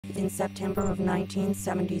In September of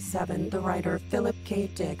 1977, the writer Philip K.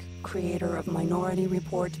 Dick, creator of Minority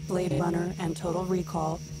Report, Blade Runner, and Total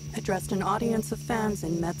Recall, addressed an audience of fans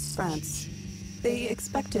in Metz, France. They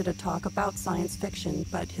expected a talk about science fiction,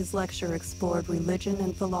 but his lecture explored religion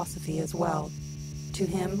and philosophy as well. To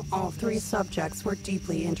him, all three subjects were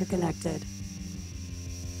deeply interconnected.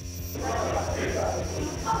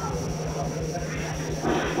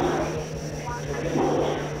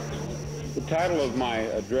 The title of my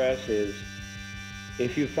address is,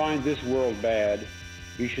 "If you find this world bad,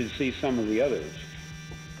 you should see some of the others."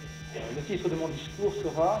 Le titre de mon discours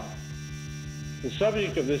sera The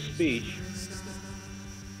subject of this speech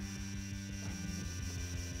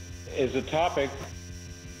is a topic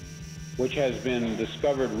which has been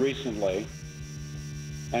discovered recently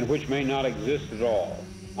and which may not exist at all.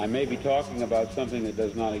 I may be talking about something that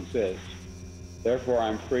does not exist. Therefore,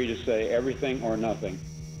 I'm free to say everything or nothing.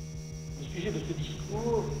 le sujet de ce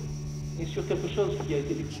discours est sur quelque chose qui a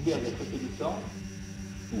été découvert il y a très peu de temps.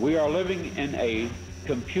 We are living in a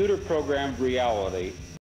computer-programmed reality